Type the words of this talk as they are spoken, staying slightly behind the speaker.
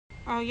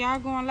Oh, y'all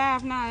going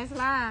live now. It's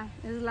live.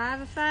 It's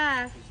live at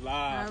 5. It's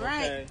live. All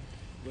right. Okay.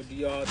 What do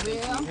y'all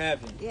think we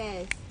having?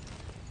 Yes.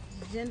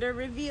 Gender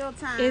reveal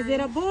time. Is it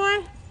a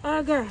boy or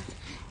a girl?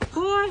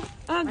 Boy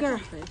or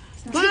girl?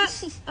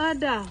 But or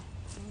dog?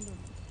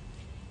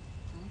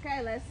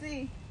 Okay, let's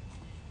see.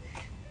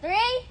 3,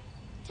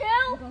 2,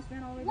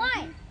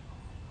 1.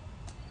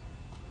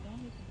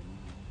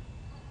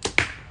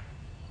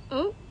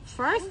 Oh,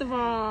 first of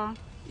all,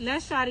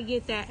 let's try to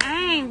get that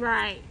aim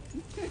right.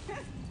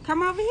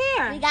 Come over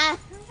here. We got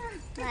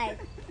like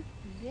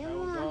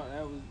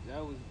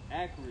That was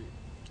accurate.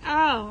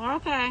 Oh,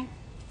 okay.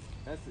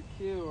 That's a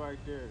kill right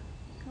there.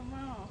 Come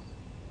on.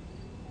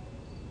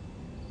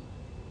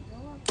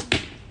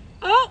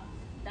 Oh,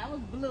 That was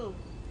blue.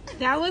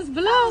 that was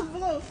blue.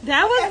 Blue.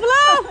 That was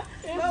blue.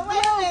 But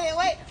wait a minute.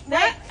 Wait.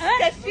 That,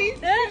 Cause she,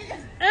 that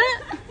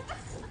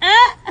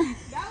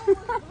one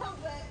was blue,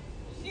 but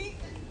she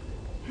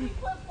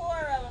put 4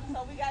 of them,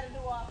 so we got to do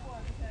all 4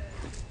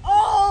 because.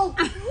 Oh!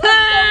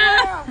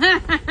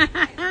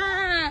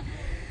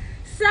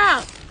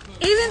 So,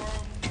 even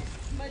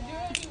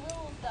Majority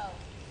rules, though.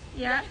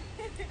 yeah.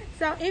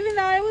 So even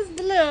though it was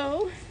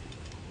blue,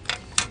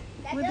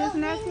 that Would this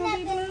don't next mean one that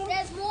be there's- blue?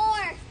 There's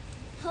more.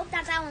 Hope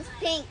that one's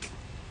pink.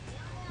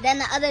 Then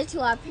the other 2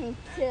 are pink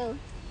too.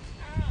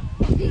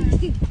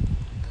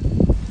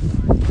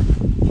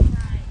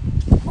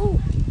 Oh,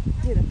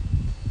 get him.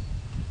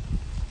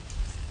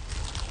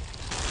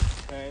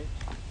 Okay.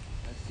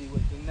 Let's see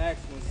what the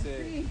next one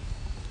says.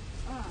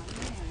 Oh, man.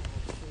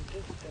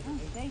 Oh,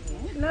 thank you.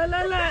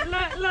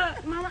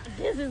 look, Mama,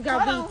 this is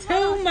gonna be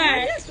too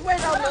much. Let's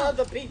wait on the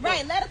other people.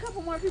 Right, let a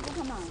couple more people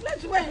come on.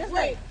 Let's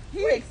wait.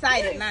 He's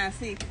excited now,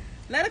 see.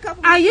 Let a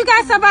couple Oh, more you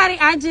got somebody?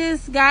 I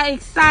just got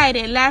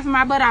excited, laughing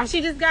my butt off.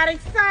 She just got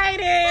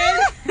excited.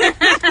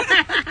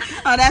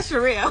 Oh, that's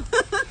for real.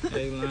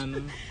 Hey,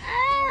 Lana.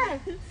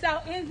 So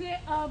is it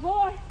a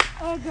boy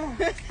or a girl?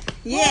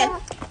 Yeah.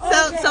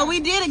 So we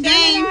did a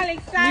game. Y'all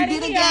excited? We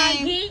did a Y'all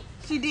game. geek?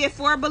 She did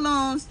 4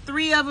 balloons.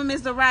 3 of them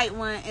is the right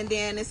one, and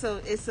then it's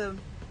the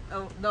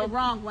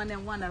wrong one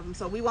in one of them.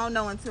 So we won't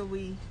know until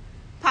we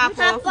pop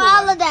Pop all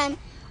all 4. of them,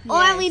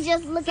 or Yes. we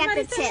just look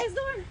Somebody at the say tip. next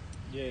door?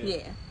 Yeah.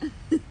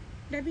 Yeah.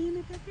 They be in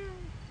the backyard.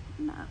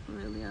 Not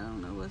really. I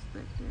don't know what's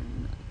back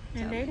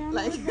there. And they don't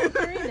Like- know what's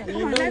back there either.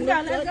 Come on, let's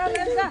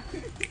go.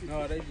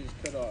 No, they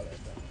just cut all that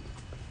stuff.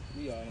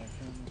 We all on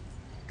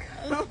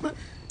camera.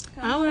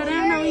 Oh, well, they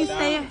don't know you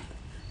stay.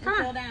 Come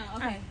Go on. down.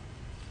 Okay.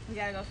 We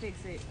gotta go fix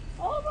it.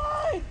 All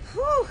right.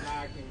 Whew. Now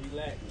I can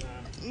relax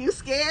now. You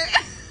scared?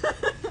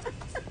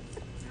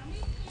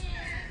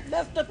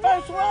 That's the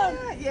first one.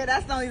 Yeah,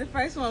 that's only the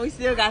first one. We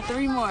still got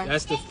 3 more.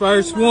 That's the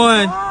first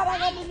one. God, I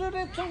got to do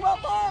this 2 more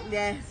times.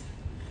 Yes.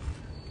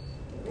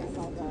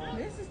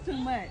 This is too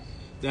much.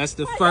 That's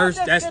the y'all first.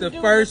 just That's couldn't the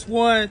do first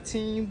one,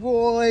 team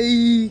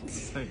boy.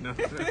 So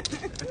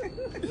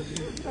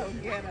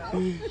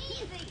ghetto.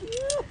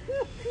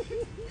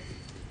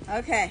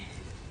 Okay.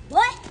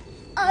 What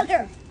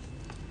other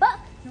fuck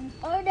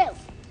or no?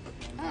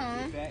 Get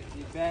back.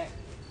 Get back.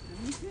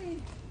 Let me see.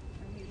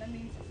 Let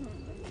me come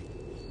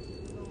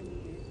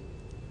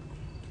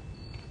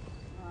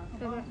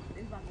on.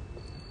 It's about to...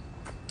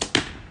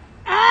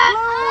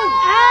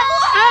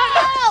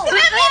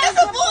 That means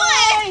it's a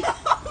boy!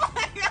 Oh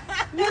my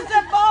God. It's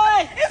a boy.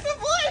 It's a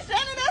boy,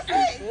 Shannon, that's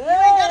it. You ain't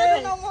Yay. gotta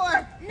do no more.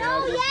 Can I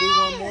just do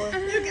one more?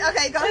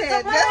 Okay, go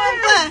ahead. a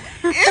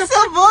Just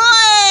for fun. It's a boy!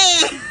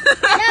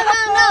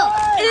 No.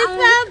 It's a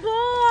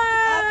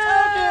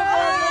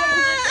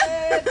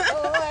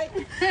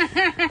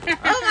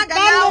Oh my God,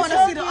 y'all want to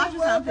see the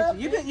ultrasound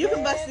picture. You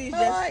can bust these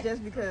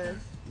just because.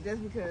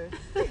 Just because.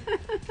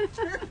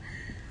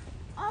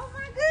 Oh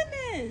my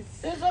goodness.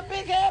 It's a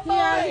big head boy. You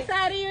boy.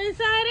 excited? You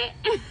excited?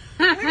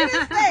 Look at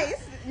his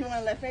face. You want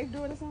to let Faith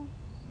do it or something?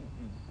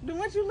 Then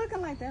what you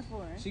looking like that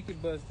for? She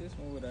could bust this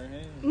one with her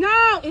hand.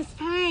 No, it's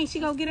pain. She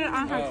go get it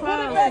on her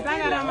clothes. I got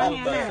it on my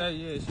hand now.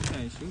 Yeah, she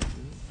can't shoot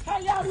you. How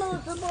y'all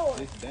lose the boy?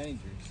 It's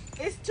dangerous.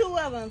 It's 2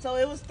 of them, so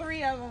it was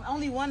 3 of them.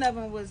 Only 1 of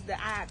them was the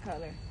eye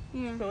color.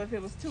 Yeah. So if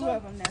it was 2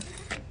 of them, that's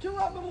 2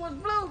 of them was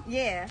blue.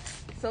 yeah.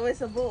 So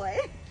it's a boy.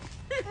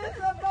 It's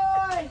a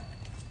boy.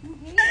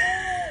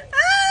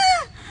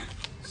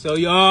 So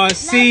y'all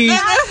see.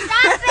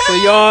 So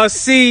y'all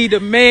see the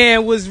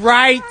man was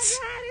right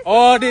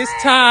all this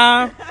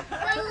time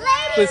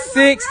for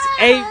 6,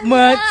 8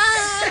 months.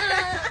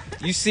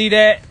 You see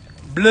that?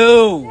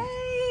 Blue.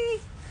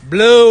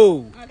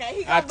 Blue. Okay,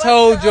 he I gonna bust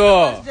told the other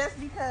y'all. ones just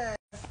because.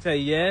 Say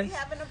yes. He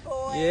having a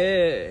boy.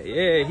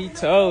 Yeah, he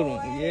told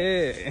him.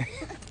 Yeah.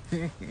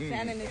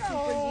 Shannon is super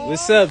geek.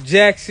 What's up,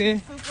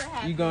 Jackson? Super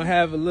happy. You gonna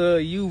have a little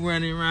you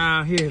running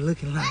around here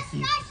looking like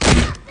you.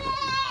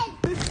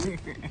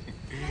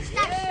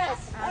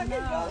 I know. We're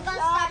gonna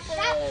start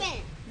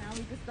shopping. Now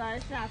we can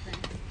start shopping.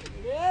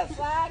 Yes,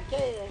 I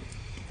can.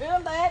 Feel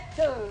that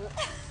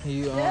too.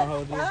 You Yes,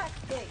 hold I it.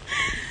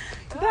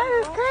 can. That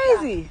is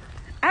crazy.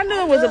 I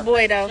knew it was a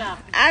boy though.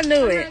 I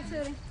knew it.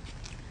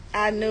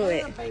 I knew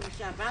it. Baby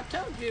shop. I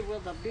told you it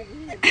was a big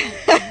head.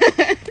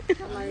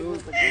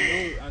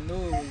 I knew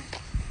it was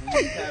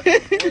when you having a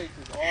boy,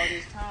 cause all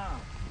this time,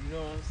 you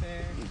know what I'm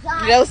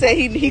saying? Joe said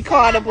he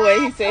called a boy.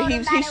 He said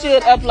he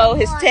should upload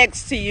his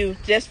text to you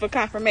just for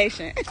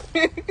confirmation.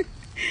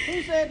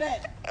 Who said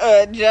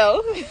that?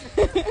 Joe.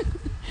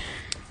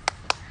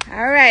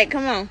 All right,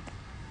 come on.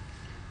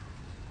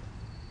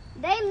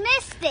 They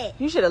missed it.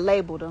 You should have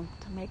labeled them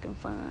to make them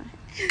fun.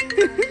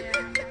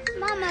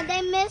 Mama,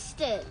 they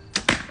missed it.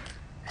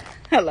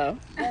 Hello.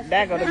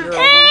 That go to girl.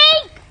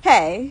 Pink!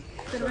 Hey.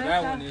 So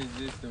that one is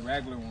just the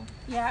regular one.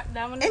 Yeah,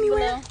 that one is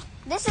Anywhere. blue.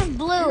 This is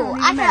blue. don't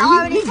I even can matter.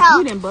 already We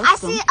tell. didn't bust I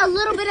them. see a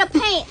little bit of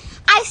paint.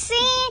 I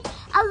see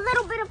a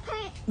little bit of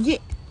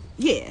paint.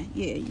 Yeah,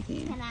 you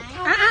can. Can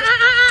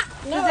I?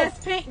 No.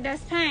 That's pink.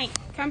 That's pink.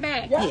 Come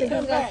back. Yeah, Because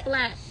come that's back.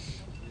 black.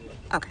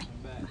 Okay.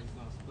 Come back, it's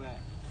gonna splat.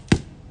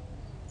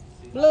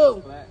 See,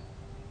 Blue. splat.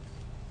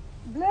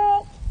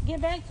 Black.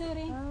 Get back to it. I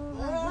can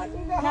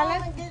go Now home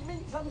let's- and get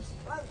me some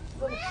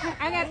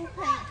I got. Paint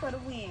for the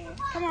win.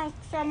 Come on,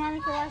 so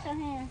mommy can wash her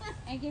hands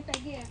and get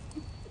that gift.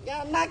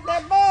 Y'all knock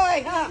that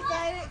boy, huh?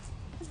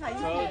 I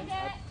told him,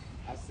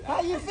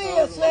 How you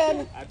feel,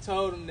 Sammy? I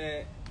told him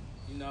that,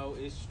 you know,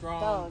 it's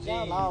strong Y'all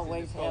genes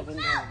always in the folks'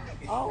 having-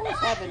 family. Always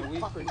having And we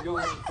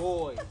produce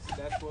boys.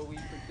 That's what we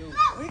produce.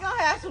 We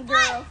gonna have some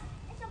girls.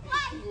 It's a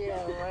black.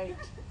 Yeah, right.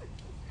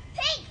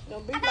 Pink.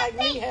 Don't be like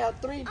me, have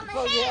 3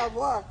 before you have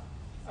 1.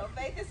 So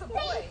Faith is a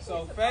boy.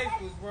 So Faith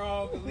was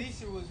wrong,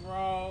 Alicia was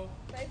wrong,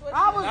 Faith, what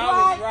I you was and I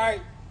was right.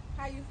 right.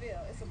 How you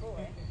feel? It's a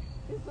boy.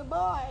 It's a boy.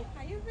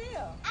 How you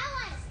feel? I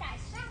want to start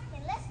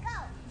shopping. Let's go.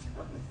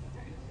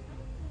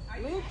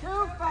 Me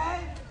too,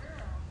 Faith.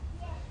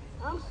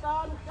 I'm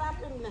starting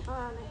shopping,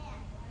 honey.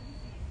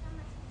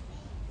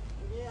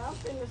 Yeah, I'm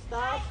finna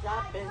start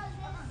shopping.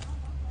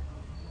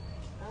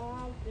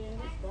 I'm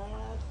finna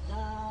start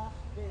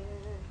shopping.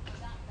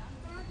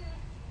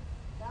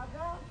 Y'all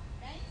go?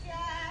 Thank you.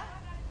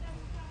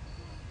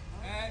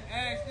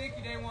 Ask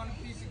Nikki they want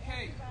a piece of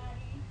cake.